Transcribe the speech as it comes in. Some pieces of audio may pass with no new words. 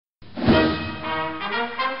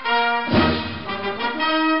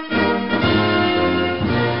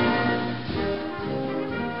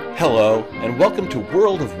Hello, and welcome to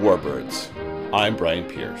World of Warbirds. I'm Brian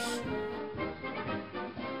Pierce.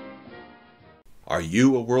 Are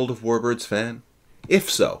you a World of Warbirds fan? If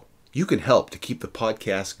so, you can help to keep the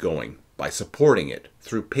podcast going by supporting it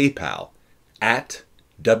through PayPal at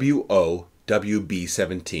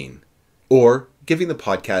WOWB17, or giving the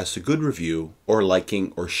podcast a good review or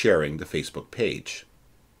liking or sharing the Facebook page.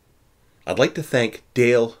 I'd like to thank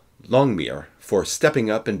Dale Longmere for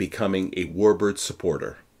stepping up and becoming a Warbird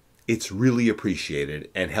supporter. It's really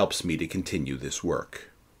appreciated and helps me to continue this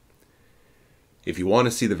work. If you want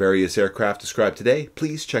to see the various aircraft described today,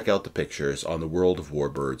 please check out the pictures on the World of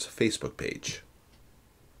Warbirds Facebook page.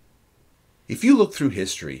 If you look through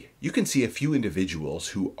history, you can see a few individuals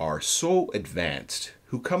who are so advanced,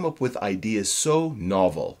 who come up with ideas so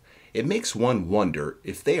novel, it makes one wonder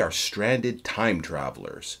if they are stranded time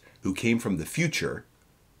travelers who came from the future,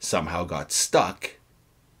 somehow got stuck,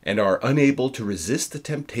 and are unable to resist the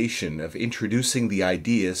temptation of introducing the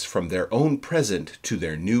ideas from their own present to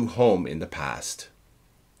their new home in the past.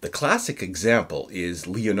 The classic example is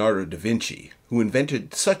Leonardo da Vinci, who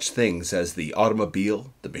invented such things as the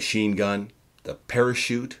automobile, the machine gun, the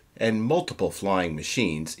parachute, and multiple flying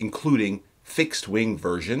machines, including fixed-wing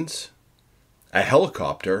versions, a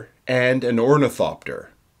helicopter, and an ornithopter,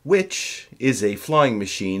 which is a flying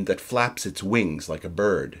machine that flaps its wings like a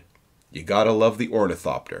bird. You gotta love the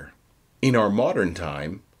ornithopter. In our modern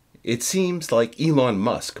time, it seems like Elon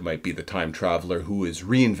Musk might be the time traveler who is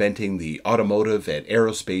reinventing the automotive and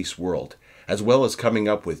aerospace world, as well as coming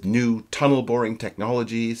up with new tunnel-boring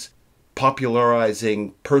technologies,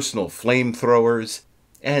 popularizing personal flamethrowers,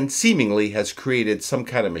 and seemingly has created some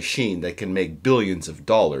kind of machine that can make billions of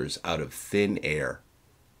dollars out of thin air.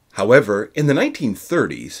 However, in the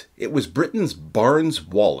 1930s, it was Britain's Barnes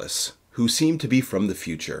Wallis who seemed to be from the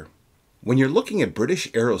future. When you're looking at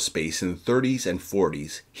British aerospace in the 30s and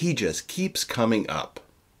 40s, he just keeps coming up.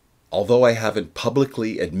 Although I haven't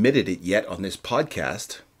publicly admitted it yet on this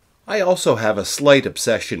podcast, I also have a slight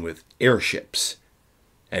obsession with airships.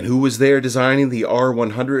 And who was there designing the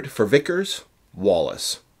R100 for Vickers?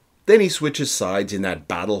 Wallis. Then he switches sides in that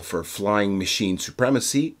battle for flying machine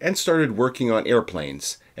supremacy and started working on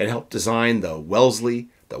airplanes and helped design the Wellesley,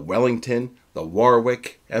 the Wellington, the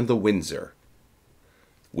Warwick, and the Windsor.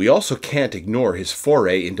 We also can't ignore his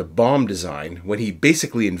foray into bomb design when he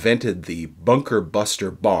basically invented the bunker buster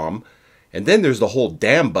bomb, and then there's the whole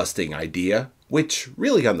dam busting idea, which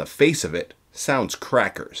really on the face of it sounds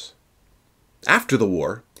crackers. After the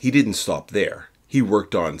war, he didn't stop there. He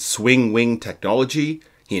worked on swing wing technology,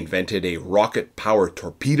 he invented a rocket powered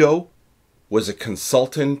torpedo, was a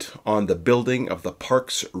consultant on the building of the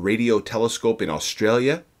Parkes radio telescope in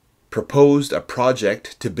Australia, proposed a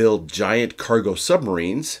project to build giant cargo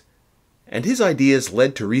submarines, and his ideas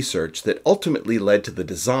led to research that ultimately led to the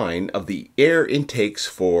design of the air intakes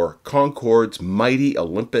for Concorde's mighty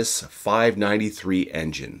Olympus 593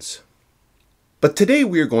 engines. But today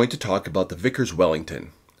we are going to talk about the Vickers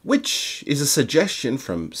Wellington, which is a suggestion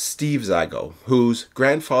from Steve Zago, whose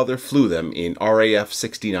grandfather flew them in RAF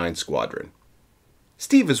 69 Squadron.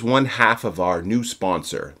 Steve is one half of our new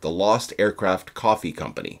sponsor, the Lost Aircraft Coffee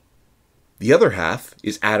Company. The other half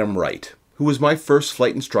is Adam Wright, who was my first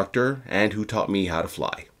flight instructor and who taught me how to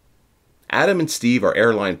fly. Adam and Steve are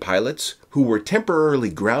airline pilots who were temporarily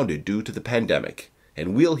grounded due to the pandemic,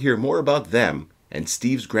 and we'll hear more about them and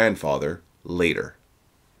Steve's grandfather later.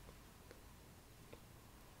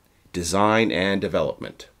 Design and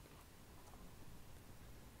development.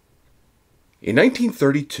 In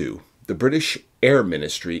 1932, the British Air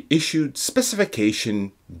Ministry issued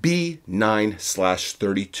specification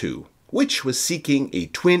B9/32, which was seeking a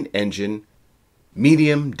twin-engine,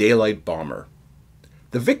 medium daylight bomber.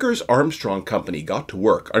 The Vickers Armstrong Company got to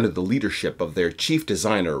work under the leadership of their chief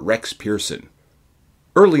designer Rex Pearson.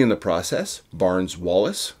 Early in the process, Barnes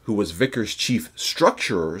Wallis, who was Vickers' chief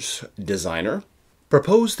structures designer,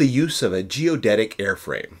 proposed the use of a geodetic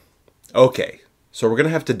airframe. Okay, so we're going to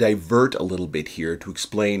have to divert a little bit here to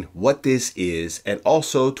explain what this is and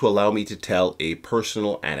also to allow me to tell a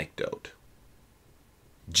personal anecdote.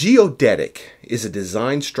 Geodetic is a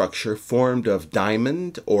design structure formed of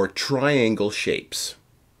diamond or triangle shapes.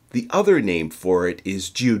 The other name for it is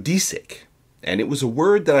geodesic, and it was a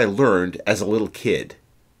word that I learned as a little kid,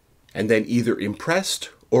 and then either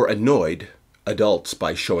impressed or annoyed adults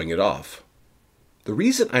by showing it off. The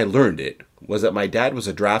reason I learned it was that my dad was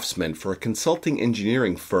a draftsman for a consulting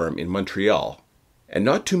engineering firm in Montreal, and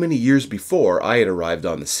not too many years before I had arrived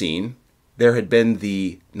on the scene, there had been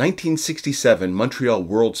the 1967 Montreal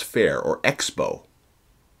World's Fair, or Expo.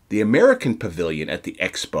 The American pavilion at the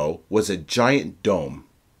Expo was a giant dome.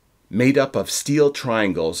 made up of steel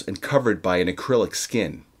triangles and covered by an acrylic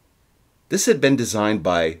skin. This had been designed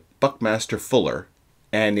by Buckmaster Fuller,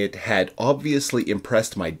 and it had obviously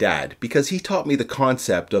impressed my dad because he taught me the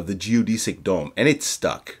concept of the geodesic dome, and it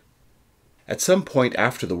stuck. At some point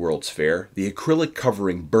after the World's Fair, the acrylic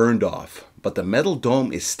covering burned off, but the metal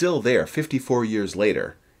dome is still there 54 years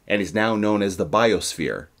later, and is now known as the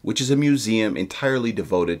Biosphere, which is a museum entirely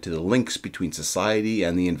devoted to the links between society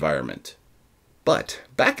and the environment. But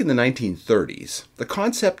back in the 1930s, the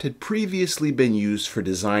concept had previously been used for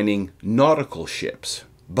designing nautical ships,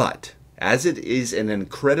 but as it is an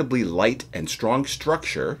incredibly light and strong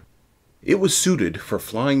structure, it was suited for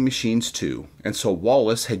flying machines too, and so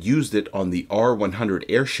Wallace had used it on the R-100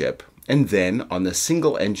 airship and then on the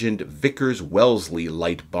single-engined Vickers Wellington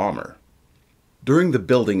light bomber. During the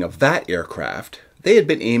building of that aircraft, they had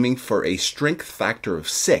been aiming for a strength factor of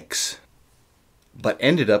 6, but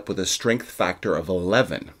ended up with a strength factor of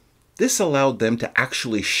 11. This allowed them to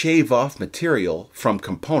actually shave off material from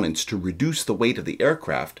components to reduce the weight of the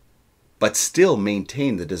aircraft, but still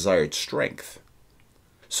maintain the desired strength.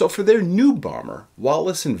 So for their new bomber,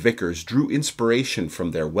 Wallace and Vickers drew inspiration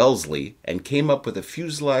from their Wellesley and came up with a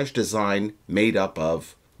fuselage design made up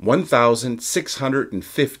of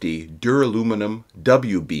 1,650 duraluminum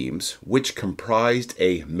W-beams, which comprised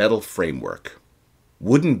a metal framework.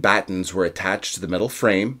 Wooden battens were attached to the metal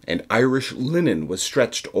frame, and Irish linen was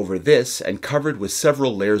stretched over this and covered with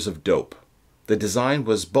several layers of dope. The design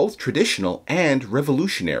was both traditional and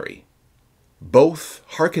revolutionary, both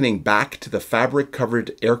hearkening back to the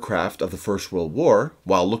fabric-covered aircraft of the First World War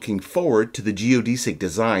while looking forward to the geodesic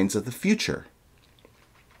designs of the future.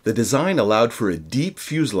 The design allowed for a deep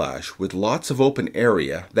fuselage with lots of open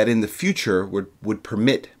area that in the future would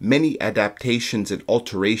permit many adaptations and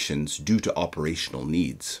alterations due to operational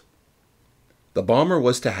needs. The bomber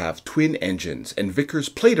was to have twin engines, and Vickers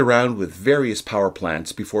played around with various power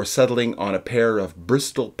plants before settling on a pair of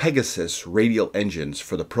Bristol Pegasus radial engines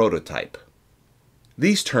for the prototype.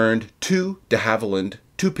 These turned 2 de Havilland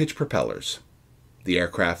 2-pitch propellers. The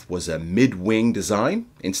aircraft was a mid-wing design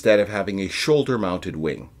instead of having a shoulder-mounted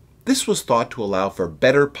wing. This was thought to allow for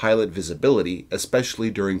better pilot visibility,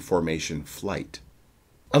 especially during formation flight.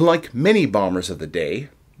 Unlike many bombers of the day,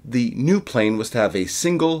 the new plane was to have a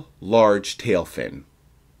single large tail fin.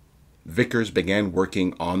 Vickers began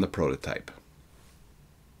working on the prototype.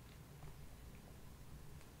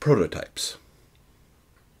 Prototypes.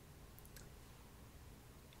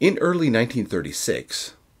 In early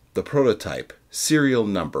 1936, the prototype, serial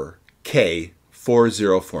number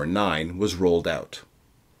K4049, was rolled out.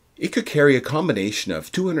 It could carry a combination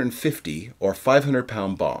of 250 or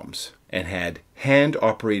 500-pound bombs and had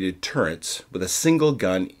hand-operated turrets with a single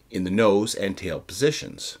gun in the nose and tail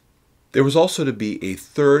positions. There was also to be a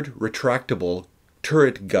third retractable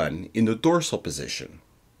turret gun in the dorsal position.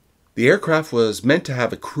 The aircraft was meant to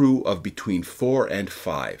have a crew of between 4 and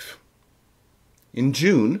 5. In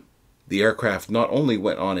June, the aircraft not only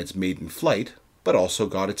went on its maiden flight, but also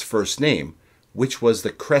got its first name, which was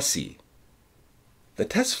the Cressy. The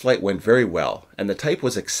test flight went very well, and the type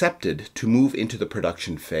was accepted to move into the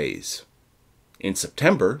production phase. In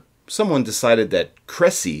September, someone decided that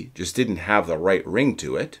Cressy just didn't have the right ring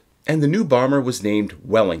to it, and the new bomber was named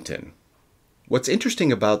Wellington. What's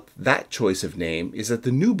interesting about that choice of name is that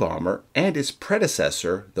the new bomber and its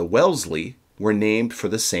predecessor, the Wellesley, were named for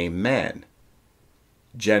the same man,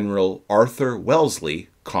 General Arthur Wellesley,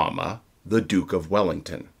 the Duke of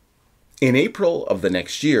Wellington. In April of the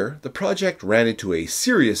next year, the project ran into a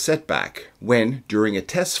serious setback when, during a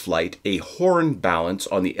test flight, a horn balance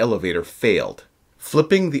on the elevator failed,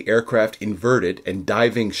 flipping the aircraft inverted and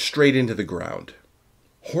diving straight into the ground.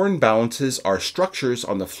 Horn balances are structures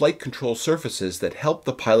on the flight control surfaces that help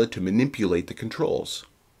the pilot to manipulate the controls.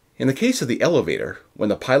 In the case of the elevator, when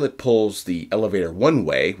the pilot pulls the elevator one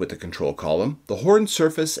way with the control column, the horn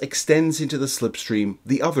surface extends into the slipstream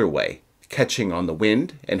the other way, catching on the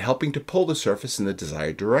wind and helping to pull the surface in the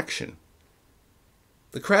desired direction.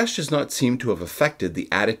 The crash does not seem to have affected the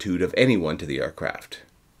attitude of anyone to the aircraft.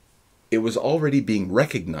 It was already being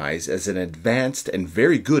recognized as an advanced and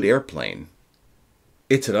very good airplane.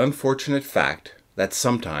 It's an unfortunate fact that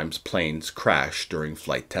sometimes planes crash during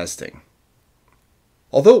flight testing.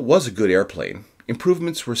 Although it was a good airplane,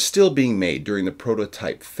 improvements were still being made during the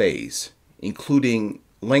prototype phase, including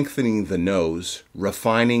lengthening the nose,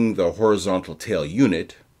 refining the horizontal tail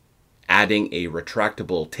unit, adding a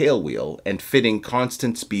retractable tail wheel, and fitting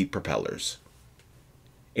constant speed propellers.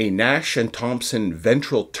 A Nash and Thompson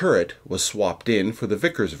ventral turret was swapped in for the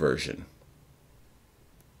Vickers version.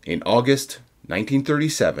 In August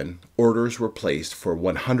 1937, orders were placed for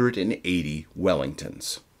 180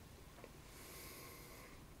 Wellingtons.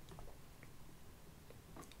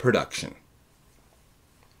 production.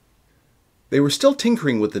 They were still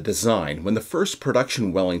tinkering with the design when the first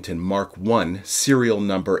production Wellington Mark I serial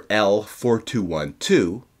number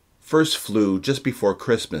L4212 first flew just before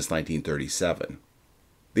Christmas 1937.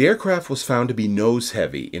 The aircraft was found to be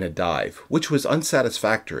nose-heavy in a dive, which was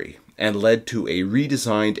unsatisfactory and led to a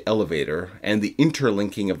redesigned elevator and the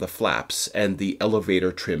interlinking of the flaps and the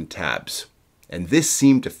elevator trim tabs, and this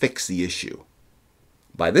seemed to fix the issue.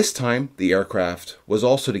 By this time, the aircraft was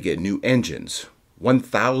also to get new engines,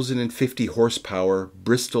 1,050 horsepower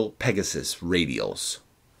Bristol Pegasus radials.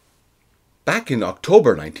 Back in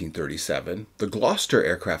October 1937, the Gloucester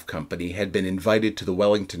Aircraft Company had been invited to the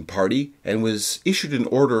Wellington party and was issued an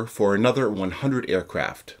order for another 100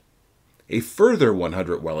 aircraft. A further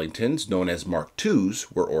 100 Wellingtons, known as Mark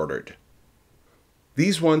IIs, were ordered.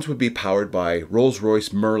 These ones would be powered by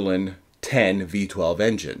Rolls-Royce Merlin 10 V12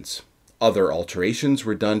 engines. Other alterations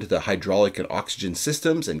were done to the hydraulic and oxygen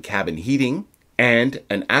systems and cabin heating, and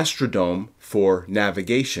an astrodome for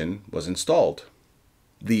navigation was installed.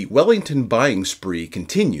 The Wellington buying spree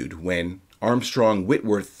continued when Armstrong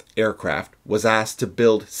Whitworth Aircraft was asked to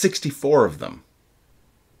build 64 of them.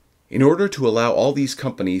 In order to allow all these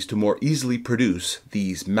companies to more easily produce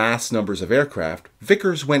these mass numbers of aircraft,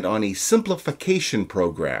 Vickers went on a simplification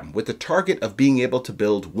program with the target of being able to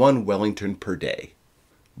build one Wellington per day.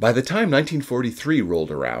 By the time 1943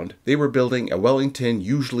 rolled around, they were building a Wellington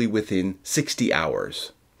usually within 60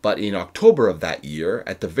 hours. But in October of that year,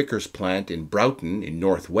 at the Vickers plant in Broughton in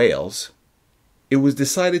North Wales, it was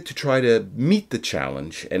decided to try to meet the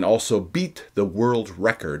challenge and also beat the world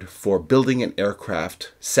record for building an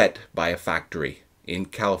aircraft set by a factory in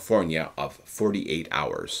California of 48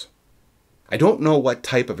 hours. I don't know what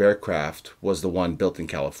type of aircraft was the one built in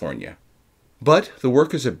California. But the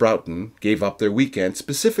workers at Broughton gave up their weekend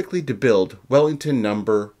specifically to build Wellington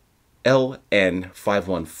number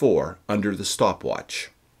LN514 under the stopwatch.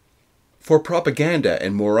 For propaganda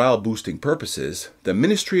and morale-boosting purposes, the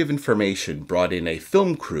Ministry of Information brought in a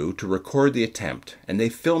film crew to record the attempt, and they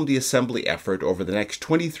filmed the assembly effort over the next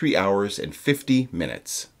 23 hours and 50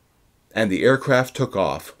 minutes. And the aircraft took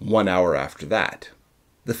off 1 hour after that.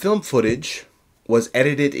 The film footage was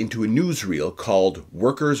edited into a newsreel called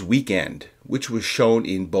Workers' Weekend, which was shown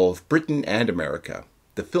in both Britain and America.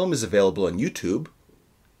 The film is available on YouTube,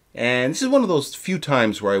 and this is one of those few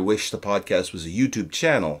times where I wish the podcast was a YouTube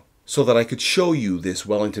channel so that I could show you this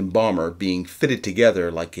Wellington bomber being fitted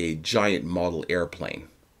together like a giant model airplane.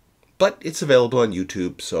 But it's available on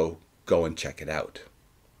YouTube, so go and check it out.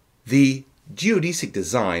 The geodesic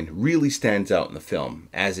design really stands out in the film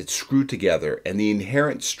as it's screwed together, and the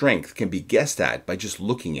inherent strength can be guessed at by just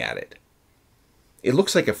looking at it. It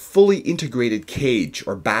looks like a fully integrated cage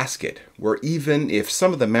or basket where even if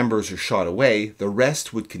some of the members are shot away, the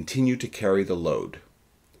rest would continue to carry the load.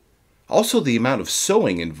 Also, the amount of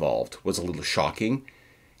sewing involved was a little shocking,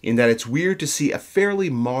 in that it's weird to see a fairly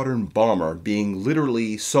modern bomber being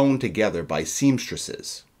literally sewn together by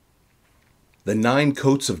seamstresses. The 9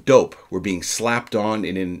 coats of dope were being slapped on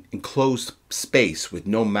in an enclosed space with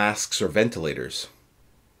no masks or ventilators.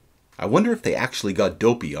 I wonder if they actually got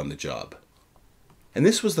dopey on the job. And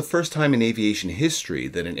this was the first time in aviation history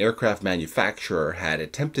that an aircraft manufacturer had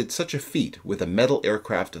attempted such a feat with a metal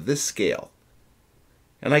aircraft of this scale.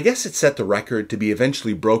 And I guess it set the record to be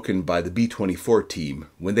eventually broken by the B-24 team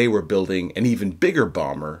when they were building an even bigger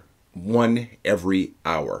bomber, one every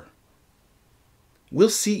hour. We'll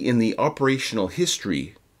see in the operational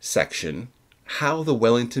history section how the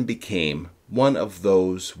Wellington became one of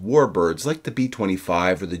those warbirds like the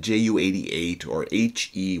B-25 or the Ju-88 or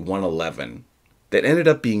HE-111 that ended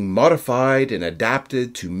up being modified and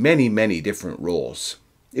adapted to many, many different roles.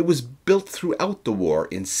 It was built throughout the war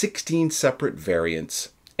in 16 separate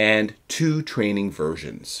variants and 2 training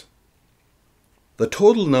versions. The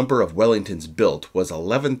total number of Wellingtons built was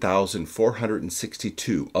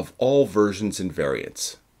 11,462 of all versions and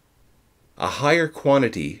variants, a higher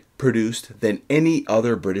quantity produced than any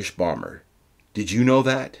other British bomber. Did you know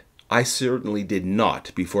that? I certainly did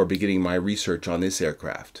not before beginning my research on this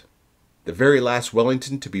aircraft. The very last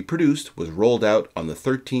Wellington to be produced was rolled out on the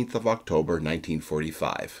 13th of October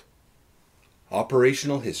 1945.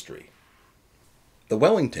 Operational history. The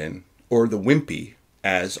Wellington, or the Wimpy,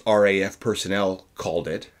 as RAF personnel called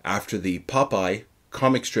it, after the Popeye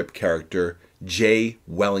comic strip character J.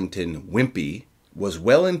 Wellington Wimpy, was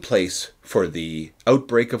well in place for the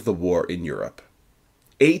outbreak of the war in Europe.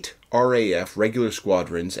 8 RAF regular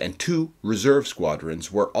squadrons and 2 reserve squadrons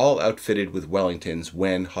were all outfitted with Wellingtons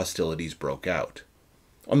when hostilities broke out.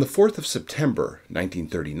 On the 4th of September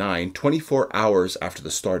 1939, 24 hours after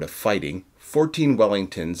the start of fighting, 14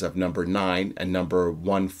 Wellingtons of No. 9 and No.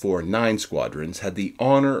 149 squadrons had the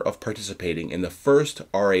honor of participating in the first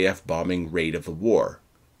RAF bombing raid of the war,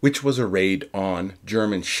 which was a raid on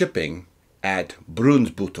German shipping at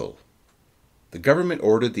Brunsbüttel. The government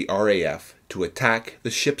ordered the RAF to attack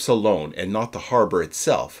the ships alone and not the harbor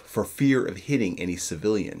itself for fear of hitting any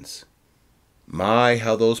civilians. My,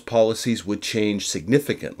 how those policies would change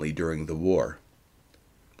significantly during the war.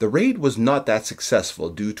 The raid was not that successful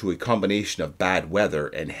due to a combination of bad weather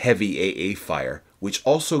and heavy AA fire, which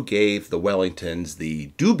also gave the Wellingtons the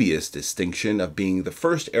dubious distinction of being the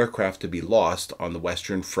first aircraft to be lost on the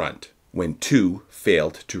Western Front, when 2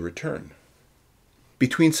 failed to return.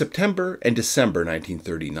 Between September and December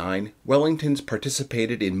 1939, Wellingtons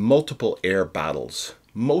participated in multiple air battles,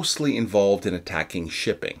 mostly involved in attacking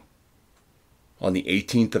shipping. On the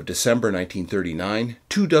 18th of December 1939,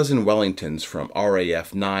 24 Wellingtons from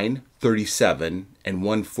RAF 9, 37, and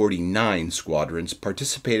 149 squadrons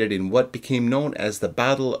participated in what became known as the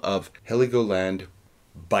Battle of Heligoland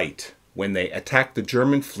Bight, when they attacked the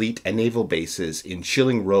German fleet and naval bases in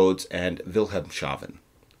Schilling Roads and Wilhelmshaven.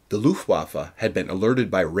 The Luftwaffe had been alerted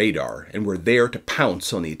by radar and were there to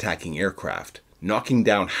pounce on the attacking aircraft, knocking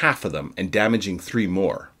down half of them and damaging 3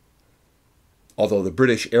 more. Although the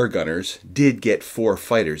British air gunners did get 4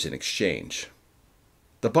 fighters in exchange.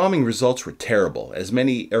 The bombing results were terrible, as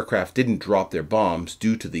many aircraft didn't drop their bombs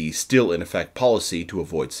due to the still-in-effect policy to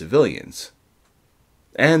avoid civilians.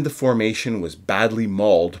 And the formation was badly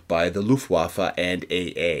mauled by the Luftwaffe and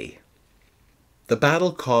AA. The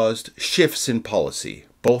battle caused shifts in policy,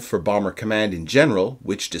 both for Bomber Command in general,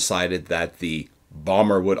 which decided that the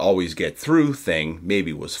bomber would always get through thing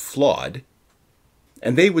maybe was flawed,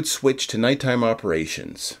 and they would switch to nighttime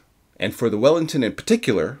operations, and for the Wellington in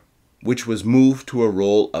particular, which was moved to a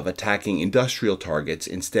role of attacking industrial targets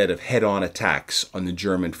instead of head-on attacks on the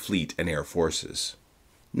German fleet and air forces.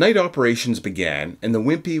 Night operations began, and the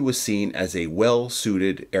Wimpy was seen as a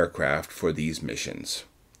well-suited aircraft for these missions,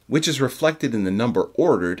 which is reflected in the number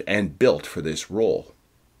ordered and built for this role.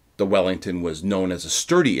 The Wellington was known as a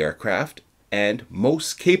sturdy aircraft and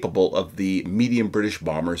most capable of the medium British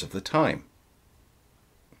bombers of the time.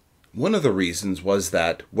 One of the reasons was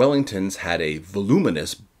that Wellingtons had a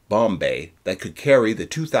voluminous bomb bay that could carry the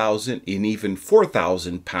 2,000 and even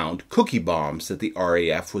 4,000-pound cookie bombs that the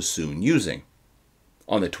RAF was soon using.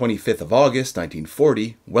 On the 25th of August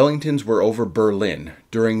 1940, Wellingtons were over Berlin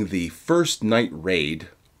during the first night raid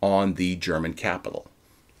on the German capital.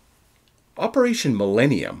 Operation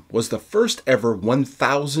Millennium was the first ever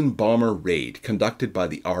 1,000 bomber raid conducted by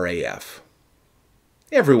the RAF.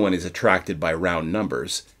 Everyone is attracted by round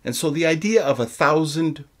numbers, and so the idea of a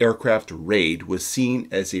 1,000 aircraft raid was seen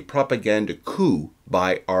as a propaganda coup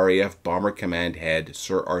by RAF Bomber Command head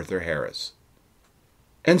Sir Arthur Harris.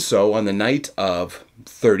 And so, on the night of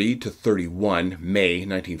 30 to 31 May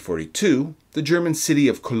 1942, the German city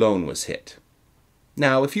of Cologne was hit.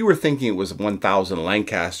 Now, if you were thinking it was 1,000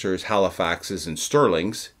 Lancasters, Halifaxes, and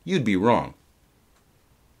Stirlings, you'd be wrong.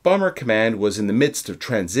 Bomber Command was in the midst of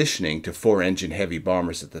transitioning to 4-engine heavy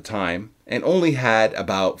bombers at the time, and only had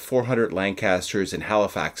about 400 Lancasters and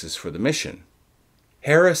Halifaxes for the mission.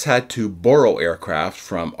 Harris had to borrow aircraft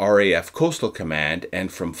from RAF Coastal Command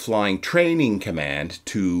and from Flying Training Command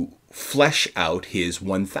to flesh out his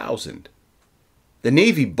 1,000. The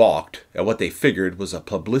Navy balked at what they figured was a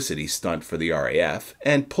publicity stunt for the RAF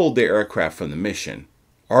and pulled their aircraft from the mission,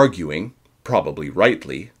 arguing, probably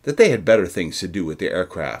rightly, that they had better things to do with their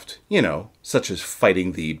aircraft, such as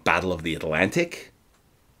fighting the Battle of the Atlantic.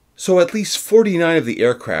 So at least 49 of the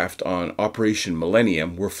aircraft on Operation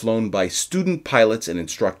Millennium were flown by student pilots and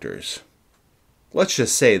instructors. Let's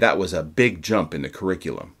just say that was a big jump in the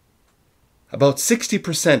curriculum. About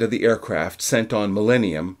 60% of the aircraft sent on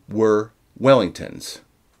Millennium were Wellingtons,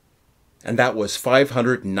 and that was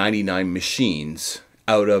 599 machines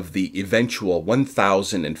out of the eventual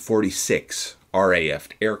 1,046 RAF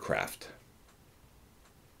aircraft.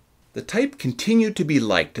 The type continued to be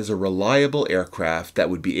liked as a reliable aircraft that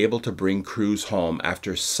would be able to bring crews home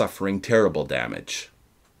after suffering terrible damage.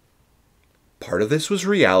 Part of this was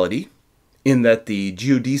reality, in that the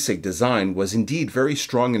geodesic design was indeed very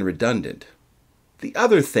strong and redundant. The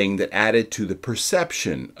other thing that added to the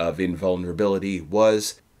perception of invulnerability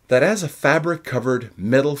was that as a fabric-covered,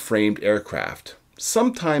 metal-framed aircraft,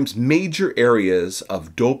 sometimes major areas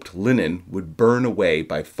of doped linen would burn away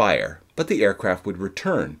by fire, but the aircraft would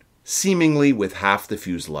return, seemingly with half the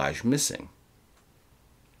fuselage missing.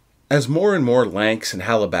 As more and more Lancs and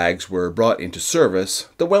Halibags were brought into service,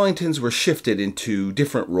 the Wellingtons were shifted into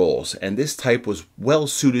different roles, and this type was well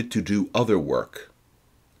suited to do other work.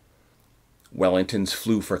 Wellingtons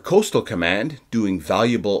flew for Coastal Command, doing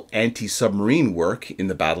valuable anti-submarine work in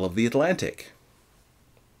the Battle of the Atlantic.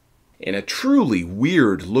 In a truly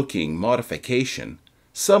weird-looking modification,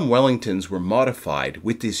 some Wellingtons were modified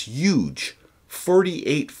with this huge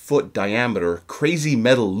 48-foot diameter crazy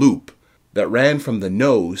metal loop that ran from the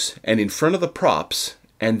nose and in front of the props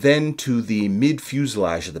and then to the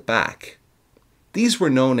mid-fuselage at the back. These were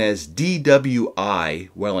known as DWI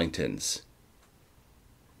Wellingtons.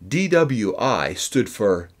 DWI stood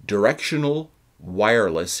for Directional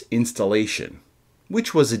Wireless Installation,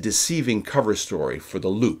 which was a deceiving cover story for the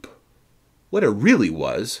loop. What it really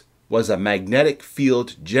was a magnetic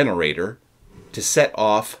field generator to set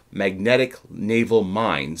off magnetic naval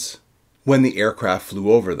mines when the aircraft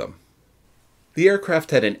flew over them. The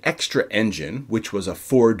aircraft had an extra engine, which was a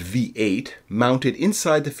Ford V8, mounted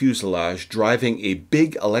inside the fuselage, driving a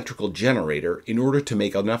big electrical generator in order to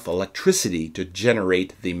make enough electricity to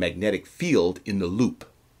generate the magnetic field in the loop.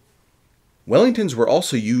 Wellingtons were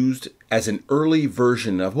also used as an early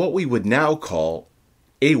version of what we would now call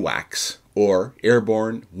AWACS, or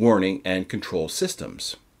Airborne Warning and Control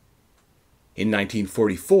Systems. In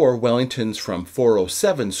 1944, Wellingtons from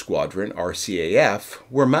 407 Squadron, RCAF,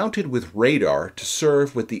 were mounted with radar to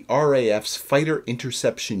serve with the RAF's Fighter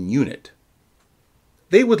Interception Unit.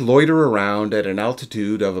 They would loiter around at an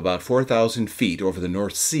altitude of about 4,000 feet over the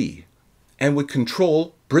North Sea and would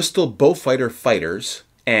control Bristol Beaufighter fighters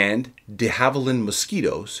and de Havilland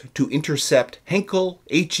Mosquitoes to intercept Henkel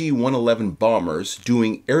HE-111 bombers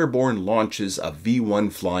doing airborne launches of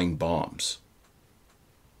V-1 flying bombs.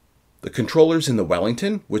 The controllers in the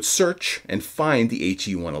Wellington would search and find the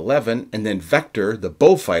HE-111 and then vector the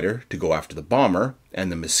Beaufighter to go after the bomber,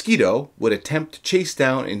 and the Mosquito would attempt to chase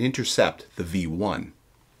down and intercept the V-1.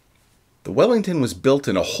 The Wellington was built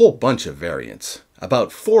in a whole bunch of variants.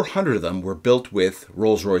 About 400 of them were built with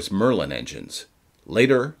Rolls-Royce Merlin engines.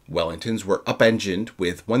 Later, Wellingtons were up-engined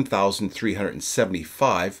with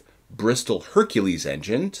 1,375 Bristol Hercules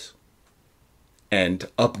engines and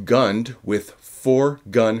up-gunned with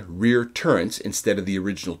 4-gun rear turrets instead of the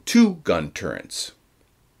original 2-gun turrets.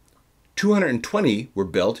 220 were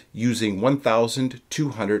built using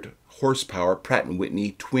 1,200 horsepower Pratt &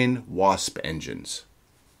 Whitney twin Wasp engines.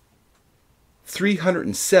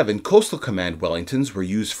 307 Coastal Command Wellingtons were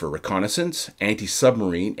used for reconnaissance,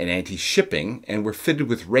 anti-submarine, and anti-shipping, and were fitted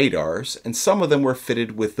with radars, and some of them were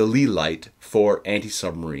fitted with the lee light for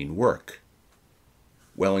anti-submarine work.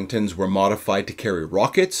 Wellingtons were modified to carry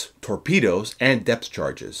rockets, torpedoes, and depth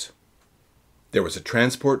charges. There was a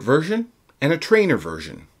transport version and a trainer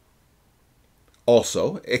version.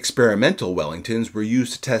 Also, experimental Wellingtons were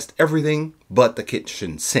used to test everything but the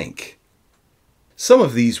kitchen sink. Some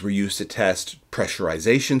of these were used to test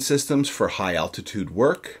pressurization systems for high-altitude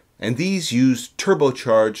work, and these used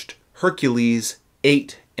turbocharged Hercules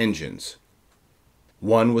 8 engines.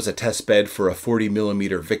 One was a test bed for a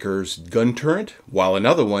 40mm Vickers gun turret, while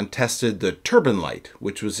another one tested the turbine light,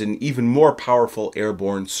 which was an even more powerful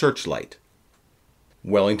airborne searchlight.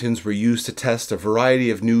 Wellingtons were used to test a variety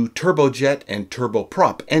of new turbojet and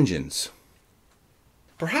turboprop engines.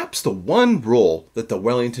 Perhaps the one role that the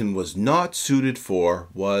Wellington was not suited for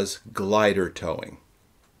was glider towing.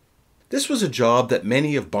 This was a job that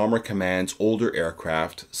many of Bomber Command's older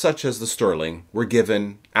aircraft, such as the Sterling, were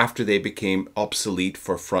given after they became obsolete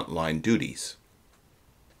for frontline duties.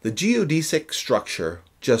 The geodesic structure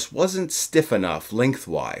just wasn't stiff enough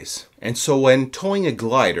lengthwise, and so when towing a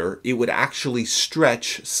glider, it would actually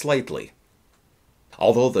stretch slightly.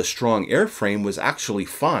 Although the strong airframe was actually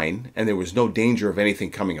fine and there was no danger of anything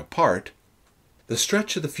coming apart, the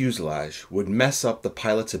stretch of the fuselage would mess up the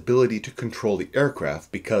pilot's ability to control the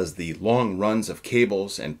aircraft because the long runs of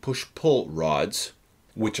cables and push-pull rods,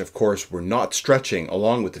 which of course were not stretching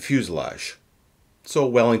along with the fuselage. So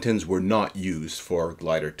Wellingtons were not used for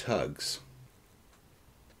glider tugs.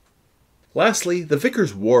 Lastly, the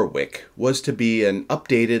Vickers Warwick was to be an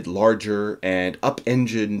updated, larger, and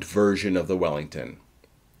up-engined version of the Wellington.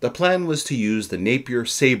 The plan was to use the Napier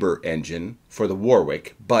Sabre engine for the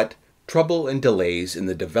Warwick, but trouble and delays in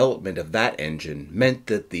the development of that engine meant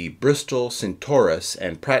that the Bristol Centaurus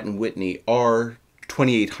and Pratt & Whitney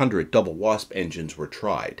R2800 double Wasp engines were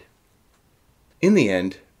tried. In the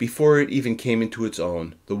end, before it even came into its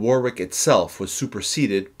own, the Warwick itself was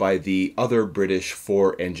superseded by the other British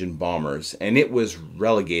 4-engine bombers, and it was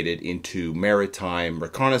relegated into maritime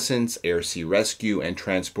reconnaissance, air-sea rescue, and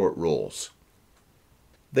transport roles.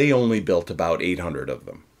 They only built about 800 of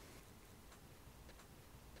them.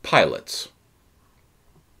 Pilots.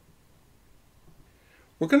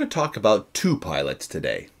 We're going to talk about two pilots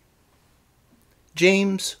today.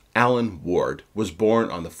 James Allen Ward was born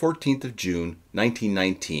on the 14th of June,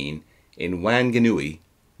 1919, in Wanganui,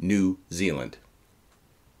 New Zealand.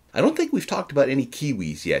 I don't think we've talked about any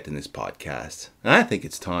Kiwis yet in this podcast, and I think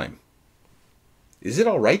it's time. Is it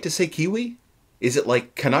alright to say Kiwi? Is it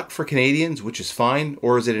like Canuck for Canadians, which is fine,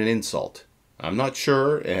 or is it an insult? I'm not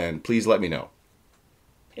sure, and please let me know.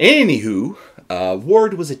 Anywho,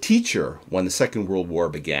 Ward was a teacher when the Second World War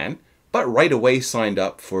began, but right away signed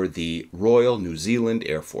up for the Royal New Zealand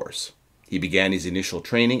Air Force. He began his initial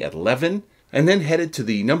training at 11, and then headed to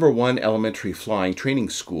the No. 1 Elementary Flying Training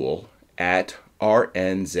School at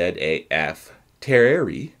RNZAF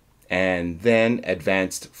Terreri, and then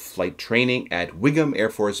advanced flight training at Wigham Air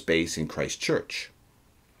Force Base in Christchurch.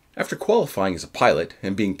 After qualifying as a pilot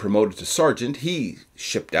and being promoted to sergeant, he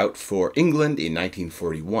shipped out for England in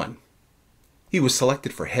 1941. He was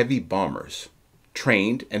selected for heavy bombers,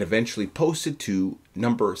 trained, and eventually posted to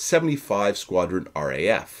No. 75 Squadron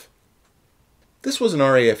RAF. This was an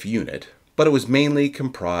RAF unit, but it was mainly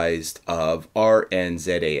comprised of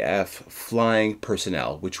RNZAF flying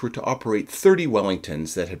personnel, which were to operate 30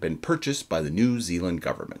 Wellingtons that had been purchased by the New Zealand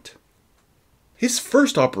government. His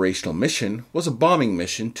first operational mission was a bombing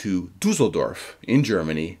mission to Dusseldorf in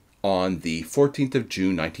Germany on the 14th of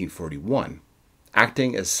June 1941,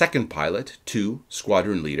 acting as second pilot to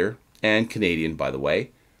squadron leader, and Canadian by the way,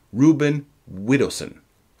 Reuben Widdowson.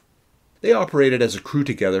 They operated as a crew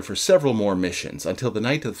together for several more missions until the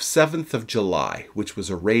night of 7th of July, which was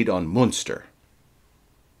a raid on Munster.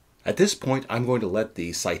 At this point, I'm going to let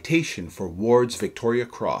the citation for Ward's Victoria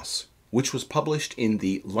Cross, which was published in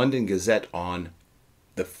the London Gazette on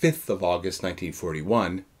the 5th of August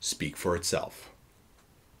 1941, speak for itself.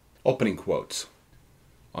 Opening quotes.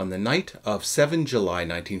 On the night of 7 July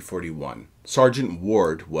 1941, Sergeant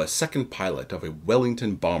Ward was second pilot of a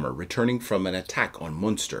Wellington bomber returning from an attack on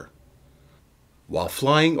Munster. While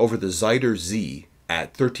flying over the Zuider Zee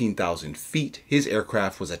at 13,000 feet, his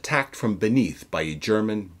aircraft was attacked from beneath by a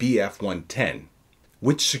German Bf-110,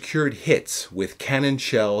 which secured hits with cannon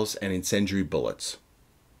shells and incendiary bullets.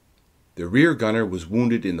 The rear gunner was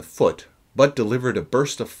wounded in the foot, but delivered a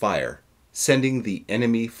burst of fire, sending the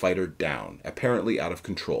enemy fighter down, apparently out of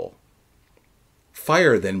control.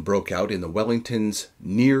 Fire then broke out in the Wellington's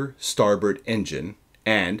near starboard engine,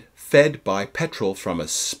 and, fed by petrol from a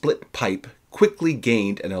split pipe, quickly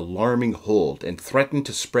gained an alarming hold and threatened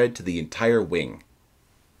to spread to the entire wing.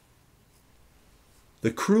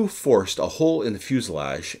 The crew forced a hole in the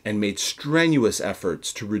fuselage and made strenuous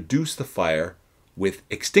efforts to reduce the fire with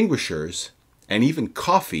extinguishers and even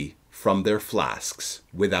coffee from their flasks,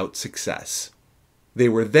 without success. They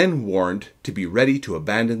were then warned to be ready to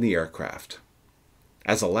abandon the aircraft.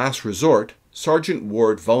 As a last resort, Sergeant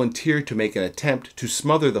Ward volunteered to make an attempt to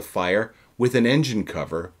smother the fire with an engine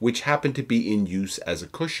cover which happened to be in use as a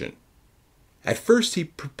cushion. At first he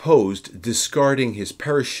proposed discarding his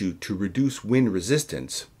parachute to reduce wind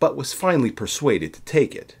resistance, but was finally persuaded to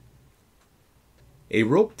take it. A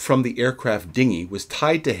rope from the aircraft dinghy was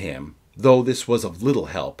tied to him, though this was of little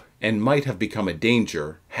help, and might have become a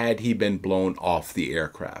danger had he been blown off the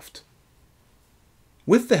aircraft.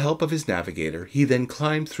 With the help of his navigator, he then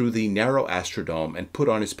climbed through the narrow astrodome and put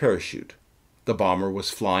on his parachute. The bomber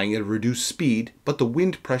was flying at a reduced speed, but the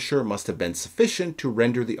wind pressure must have been sufficient to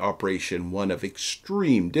render the operation one of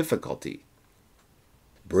extreme difficulty.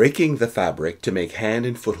 Breaking the fabric to make hand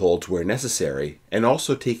and footholds where necessary, and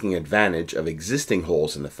also taking advantage of existing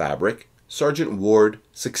holes in the fabric, Sergeant Ward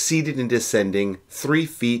succeeded in descending 3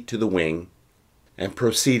 feet to the wing and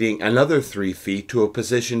proceeding another 3 feet to a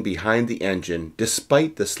position behind the engine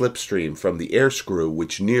despite the slipstream from the air screw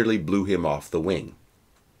which nearly blew him off the wing.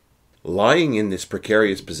 Lying in this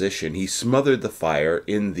precarious position, he smothered the fire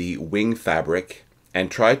in the wing fabric and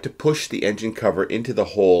tried to push the engine cover into the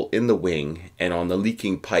hole in the wing and on the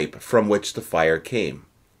leaking pipe from which the fire came.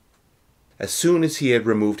 As soon as he had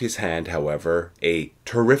removed his hand, however, a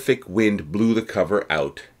terrific wind blew the cover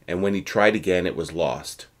out, and when he tried again it was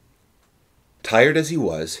lost. Tired as he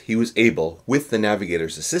was able, with the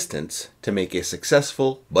navigator's assistance, to make a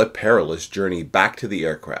successful but perilous journey back to the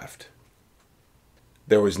aircraft.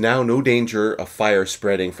 There was now no danger of fire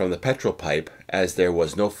spreading from the petrol pipe, as there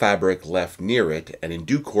was no fabric left near it, and in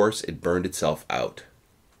due course it burned itself out.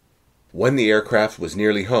 When the aircraft was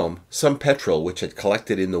nearly home, some petrol which had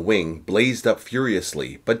collected in the wing blazed up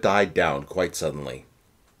furiously, but died down quite suddenly.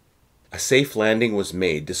 A safe landing was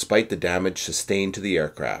made despite the damage sustained to the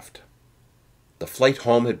aircraft. The flight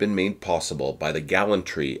home had been made possible by the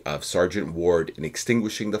gallantry of Sergeant Ward in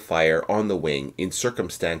extinguishing the fire on the wing in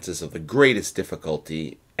circumstances of the greatest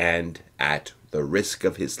difficulty and at the risk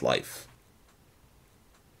of his life.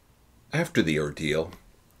 After the ordeal,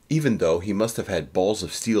 even though he must have had balls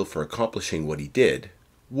of steel for accomplishing what he did,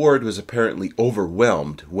 Ward was apparently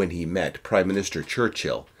overwhelmed when he met Prime Minister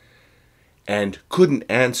Churchill and couldn't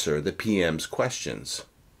answer the PM's questions.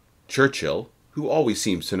 Churchill, who always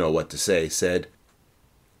seems to know what to say, said,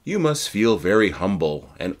 "You must feel very humble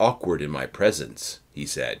and awkward in my presence," he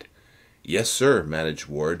said. "Yes, sir," managed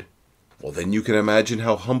Ward. "Well, then you can imagine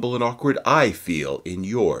how humble and awkward I feel in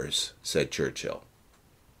yours," said Churchill.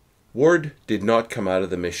 Ward did not come out of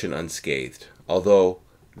the mission unscathed, although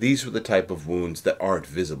these were the type of wounds that aren't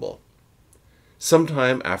visible.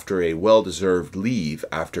 Sometime after a well-deserved leave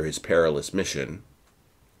after his perilous mission,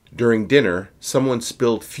 during dinner, someone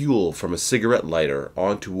spilled fuel from a cigarette lighter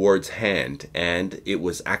onto Ward's hand and it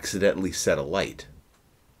was accidentally set alight.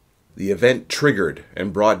 The event triggered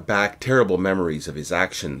and brought back terrible memories of his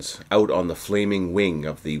actions out on the flaming wing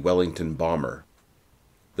of the Wellington bomber.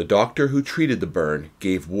 The doctor who treated the burn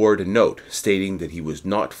gave Ward a note stating that he was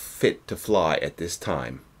not fit to fly at this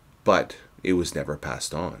time, but it was never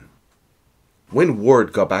passed on. When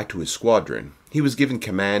Ward got back to his squadron, he was given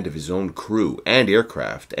command of his own crew and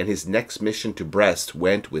aircraft, and his next mission to Brest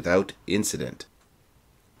went without incident.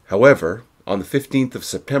 However, on the 15th of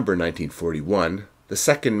September 1941, the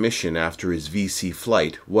second mission after his VC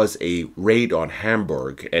flight was a raid on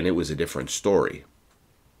Hamburg, and it was a different story.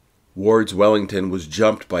 Ward's Wellington was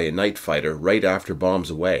jumped by a night fighter right after bombs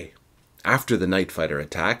away. After the night fighter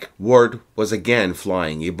attack, Ward was again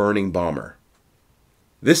flying a burning bomber.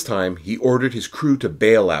 This time, he ordered his crew to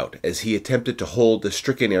bail out as he attempted to hold the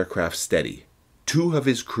stricken aircraft steady. 2 of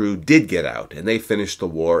his crew did get out, and they finished the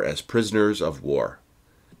war as prisoners of war.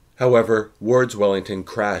 However, Ward's Wellington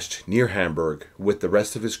crashed near Hamburg with the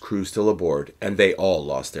rest of his crew still aboard, and they all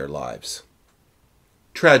lost their lives.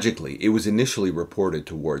 Tragically, it was initially reported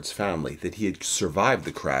to Ward's family that he had survived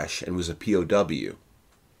the crash and was a POW.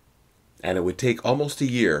 And it would take almost a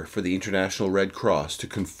year for the International Red Cross to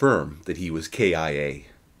confirm that he was KIA.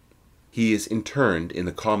 He is interned in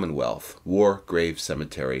the Commonwealth War Grave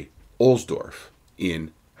Cemetery, Ohlsdorf,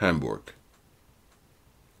 in Hamburg.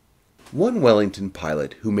 One Wellington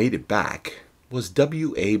pilot who made it back was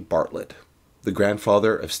W.A. Bartlett, the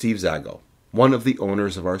grandfather of Steve Zago, one of the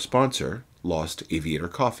owners of our sponsor, Lost Aviator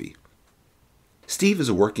Coffee. Steve is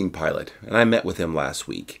a working pilot, and I met with him last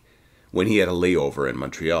week when he had a layover in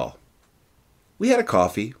Montreal. We had a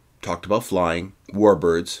coffee, talked about flying,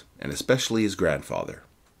 warbirds, and especially his grandfather.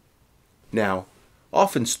 Now,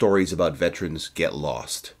 often stories about veterans get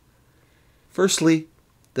lost. Firstly,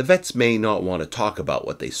 the vets may not want to talk about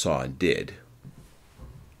what they saw and did.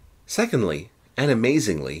 Secondly, and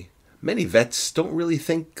amazingly, many vets don't really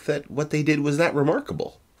think that what they did was that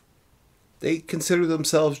remarkable. They consider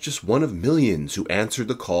themselves just one of millions who answered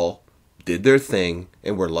the call, did their thing,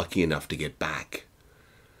 and were lucky enough to get back.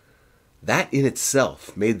 That in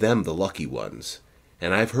itself made them the lucky ones,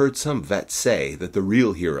 and I've heard some vets say that the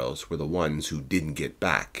real heroes were the ones who didn't get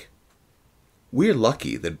back. We're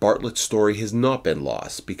lucky that Bartlett's story has not been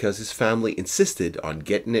lost because his family insisted on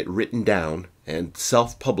getting it written down and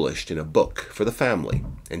self-published in a book for the family,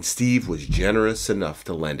 and Steve was generous enough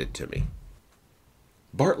to lend it to me.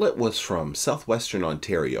 Bartlett was from southwestern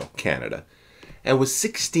Ontario, Canada, and was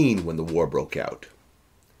 16 when the war broke out.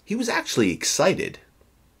 He was actually excited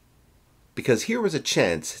because here was a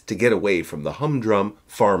chance to get away from the humdrum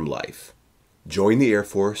farm life, join the Air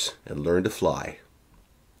Force, and learn to fly.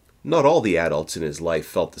 Not all the adults in his life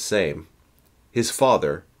felt the same. His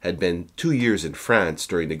father had been 2 years in France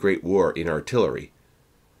during the Great War in artillery.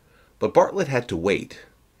 But Bartlett had to wait,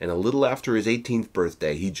 and a little after his 18th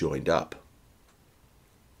birthday he joined up.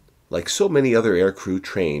 Like so many other aircrew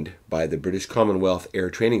trained by the British Commonwealth Air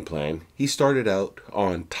Training Plan, he started out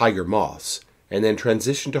on Tiger Moths, and then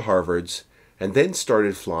transitioned to Harvards, and then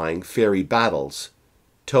started flying ferry battles,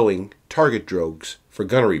 towing target drogues for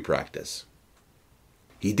gunnery practice.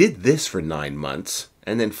 He did this for 9 months,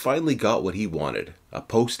 and then finally got what he wanted, a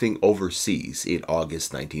posting overseas in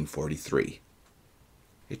August 1943.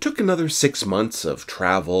 It took another 6 months of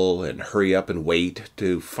travel and hurry up and wait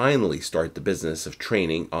to finally start the business of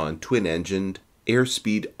training on twin-engined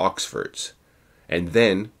Airspeed Oxfords, and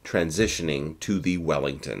then transitioning to the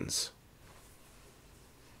Wellingtons.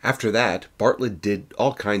 After that, Bartlett did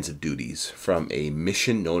all kinds of duties, from a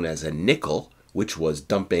mission known as a nickel, which was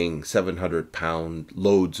dumping 700-pound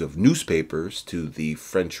loads of newspapers to the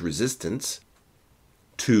French resistance,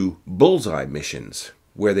 to bullseye missions,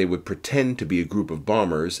 where they would pretend to be a group of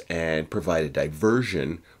bombers and provide a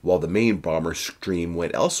diversion while the main bomber stream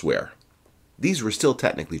went elsewhere. These were still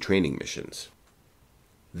technically training missions.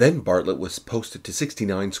 Then Bartlett was posted to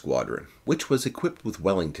 69 Squadron, which was equipped with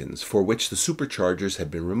Wellingtons for which the superchargers had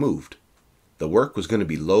been removed. The work was going to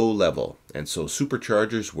be low level, and so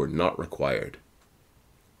superchargers were not required.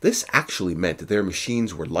 This actually meant that their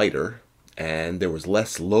machines were lighter, and there was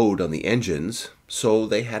less load on the engines, so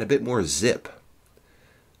they had a bit more zip.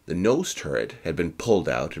 The nose turret had been pulled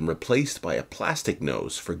out and replaced by a plastic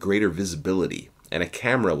nose for greater visibility, and a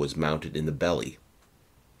camera was mounted in the belly.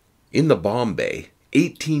 In the bomb bay,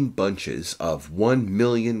 18 bunches of 1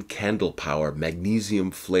 million candle power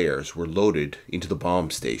magnesium flares were loaded into the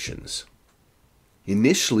bomb stations.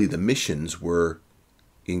 Initially, the missions were,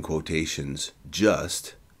 in quotations,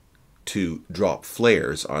 just to drop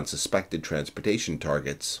flares on suspected transportation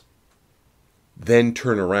targets, then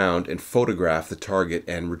turn around and photograph the target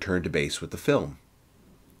and return to base with the film.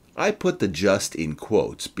 I put the just in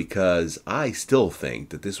quotes because I still think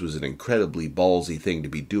that this was an incredibly ballsy thing to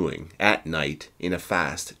be doing at night in a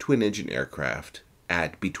fast twin-engine aircraft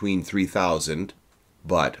at between 3,000,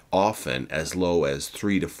 but often as low as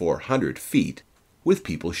 300 to 400 feet, with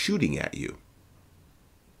people shooting at you.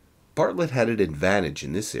 Bartlett had an advantage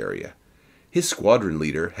in this area. His squadron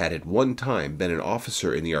leader had at one time been an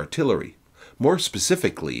officer in the artillery, more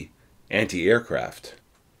specifically, anti-aircraft.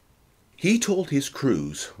 He told his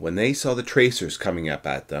crews, when they saw the tracers coming up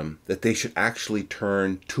at them, that they should actually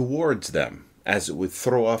turn towards them, as it would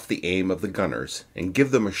throw off the aim of the gunners and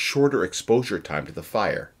give them a shorter exposure time to the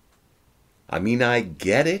fire. I mean, I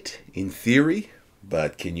get it, in theory,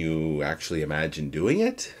 but can you actually imagine doing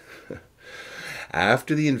it?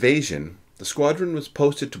 After the invasion, the squadron was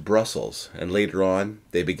posted to Brussels, and later on,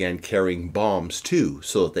 they began carrying bombs too,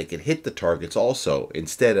 so that they could hit the targets also,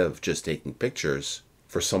 instead of just taking pictures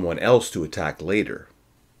for someone else to attack later.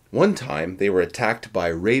 One time, they were attacked by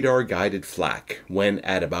radar-guided flak when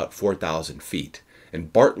at about 4,000 feet,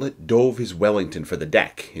 and Bartlett dove his Wellington for the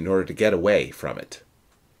deck in order to get away from it.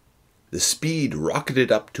 The speed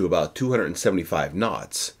rocketed up to about 275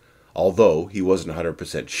 knots, although he wasn't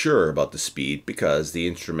 100% sure about the speed because the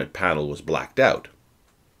instrument panel was blacked out.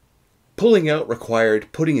 Pulling out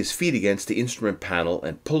required putting his feet against the instrument panel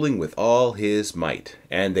and pulling with all his might,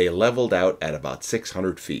 and they leveled out at about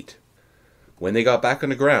 600 feet. When they got back on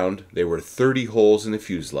the ground, there were 30 holes in the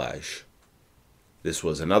fuselage. This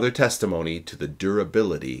was another testimony to the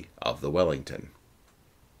durability of the Wellington.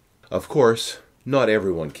 Of course, not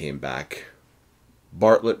everyone came back.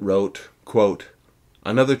 Bartlett wrote, quote,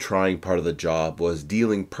 "Another trying part of the job was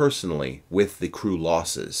dealing personally with the crew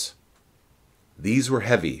losses. These were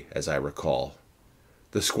heavy, as I recall.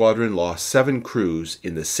 The squadron lost 7 crews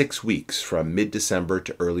in the 6 weeks from mid-December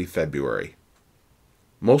to early February.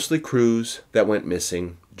 Mostly crews that went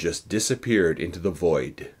missing just disappeared into the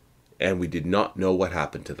void, and we did not know what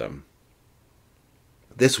happened to them."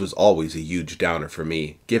 This was always a huge downer for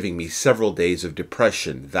me, giving me several days of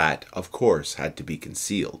depression that, of course, had to be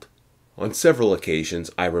concealed. On several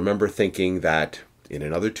occasions, I remember thinking that, in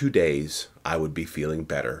another 2 days, I would be feeling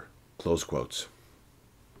better. Close quotes.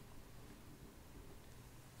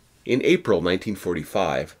 In April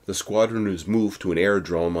 1945, the squadron was moved to an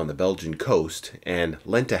aerodrome on the Belgian coast and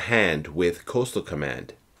lent a hand with Coastal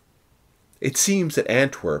Command. It seems that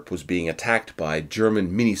Antwerp was being attacked by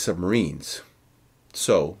German mini-submarines.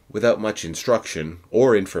 So, without much instruction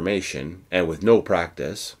or information, and with no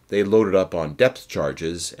practice, they loaded up on depth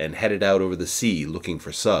charges and headed out over the sea looking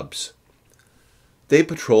for subs. They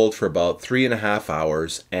patrolled for about 3.5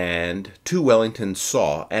 hours, and 2 Wellingtons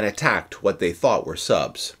saw and attacked what they thought were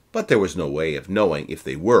subs, but there was no way of knowing if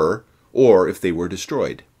they were, or if they were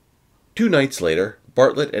destroyed. 2 nights later,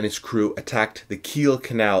 Bartlett and his crew attacked the Kiel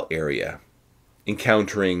Canal area,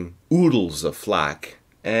 encountering oodles of flak,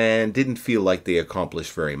 and didn't feel like they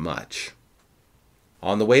accomplished very much.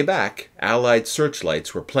 On the way back, Allied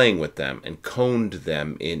searchlights were playing with them and coned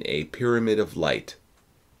them in a pyramid of light,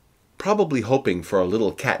 probably hoping for a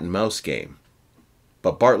little cat-and-mouse game.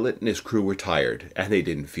 But Bartlett and his crew were tired, and they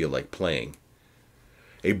didn't feel like playing.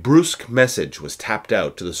 A brusque message was tapped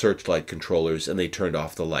out to the searchlight controllers, and they turned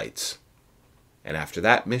off the lights. And after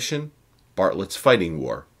that mission, Bartlett's fighting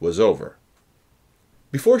war was over.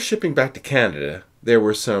 Before shipping back to Canada, there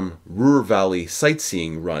were some Ruhr Valley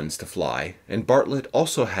sightseeing runs to fly, and Bartlett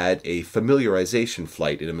also had a familiarization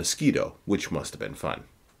flight in a Mosquito, which must have been fun.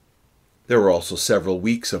 There were also several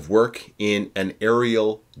weeks of work in an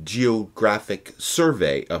aerial geographic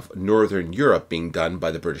survey of Northern Europe being done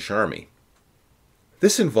by the British Army.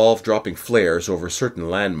 This involved dropping flares over certain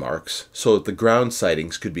landmarks so that the ground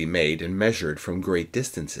sightings could be made and measured from great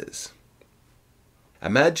distances.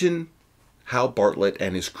 Imagine how Bartlett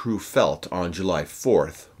and his crew felt on July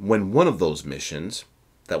 4th when one of those missions,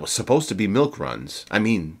 that was supposed to be milk runs,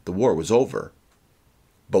 the war was over,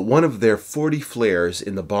 but one of their 40 flares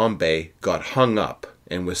in the bomb bay got hung up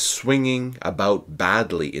and was swinging about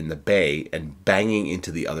badly in the bay and banging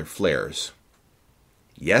into the other flares.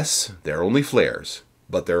 Yes, they're only flares,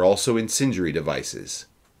 but they're also incendiary devices.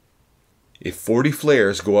 If 40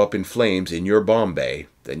 flares go up in flames in your bomb bay,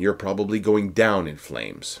 then you're probably going down in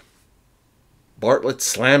flames. Bartlett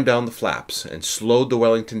slammed down the flaps and slowed the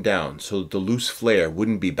Wellington down so that the loose flare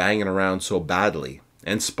wouldn't be banging around so badly,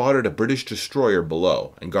 and spotted a British destroyer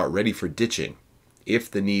below and got ready for ditching, if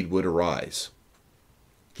the need would arise.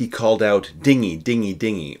 He called out "dinghy, dinghy,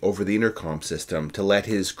 dinghy" over the intercom system to let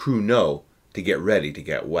his crew know to get ready to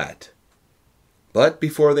get wet. But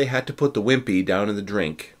before they had to put the Wimpy down in the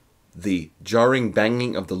drink, the jarring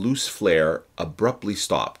banging of the loose flare abruptly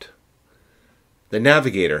stopped. The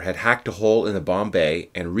navigator had hacked a hole in the bomb bay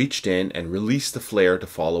and reached in and released the flare to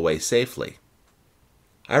fall away safely.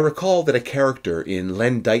 I recall that a character in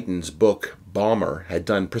Len Deighton's book Bomber had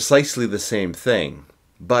done precisely the same thing,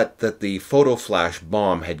 but that the photo flash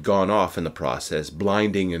bomb had gone off in the process,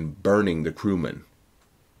 blinding and burning the crewmen.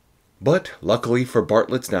 But luckily for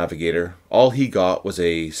Bartlett's navigator, all he got was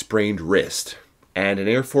a sprained wrist and an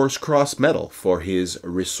Air Force Cross Medal for his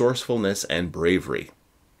resourcefulness and bravery.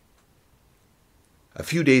 A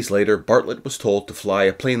few days later, Bartlett was told to fly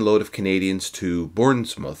a plane load of Canadians to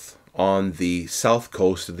Bournemouth on the south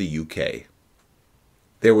coast of the UK.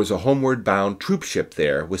 There was a homeward-bound troop ship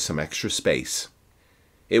there with some extra space.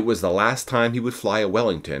 It was the last time he would fly a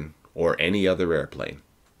Wellington or any other airplane.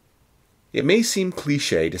 It may seem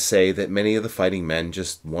cliché to say that many of the fighting men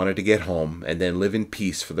just wanted to get home and then live in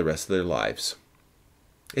peace for the rest of their lives.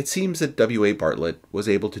 It seems that W.A. Bartlett was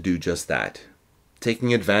able to do just that,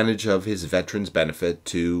 taking advantage of his veteran's benefit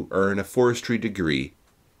to earn a forestry degree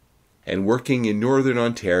and working in northern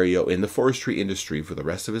Ontario in the forestry industry for the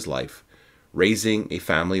rest of his life, raising a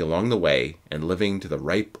family along the way and living to the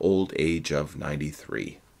ripe old age of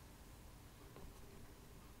 93.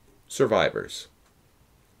 Survivors.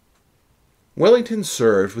 Wellington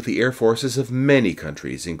served with the air forces of many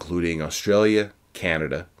countries, including Australia,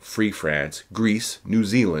 Canada, Free France, Greece, New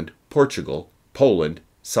Zealand, Portugal, Poland,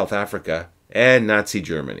 South Africa, and Nazi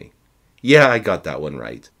Germany. Yeah, I got that one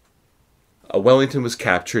right. Wellington was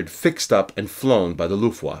captured, fixed up, and flown by the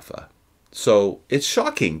Luftwaffe. So it's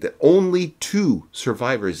shocking that only 2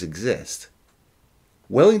 survivors exist.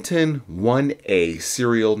 Wellington 1A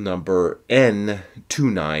serial number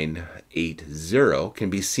N2980 can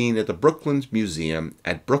be seen at the Brooklands Museum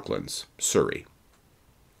at Brooklands, Surrey.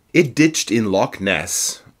 It ditched in Loch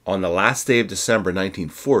Ness on the last day of December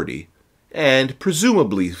 1940 and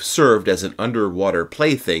presumably served as an underwater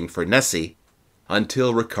plaything for Nessie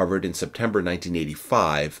until recovered in September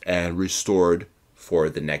 1985 and restored for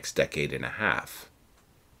the next decade and a half.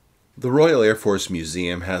 The Royal Air Force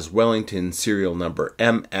Museum has Wellington serial number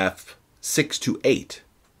MF628,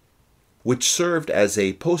 which served as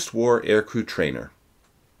a post-war aircrew trainer.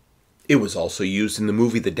 It was also used in the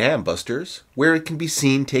movie The Dam Busters, where it can be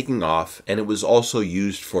seen taking off, and it was also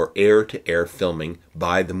used for air-to-air filming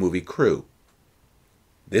by the movie crew.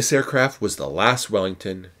 This aircraft was the last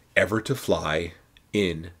Wellington ever to fly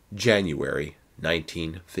in January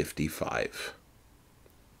 1955.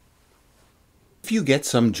 If you get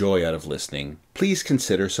some joy out of listening, please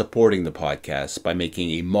consider supporting the podcast by making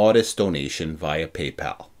a modest donation via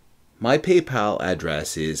PayPal. My PayPal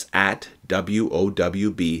address is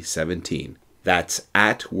 @WOWB17. That's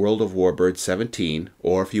 @WorldOfWarbird17,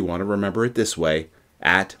 or if you want to remember it this way,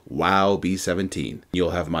 @WowB17. You'll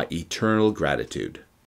have my eternal gratitude.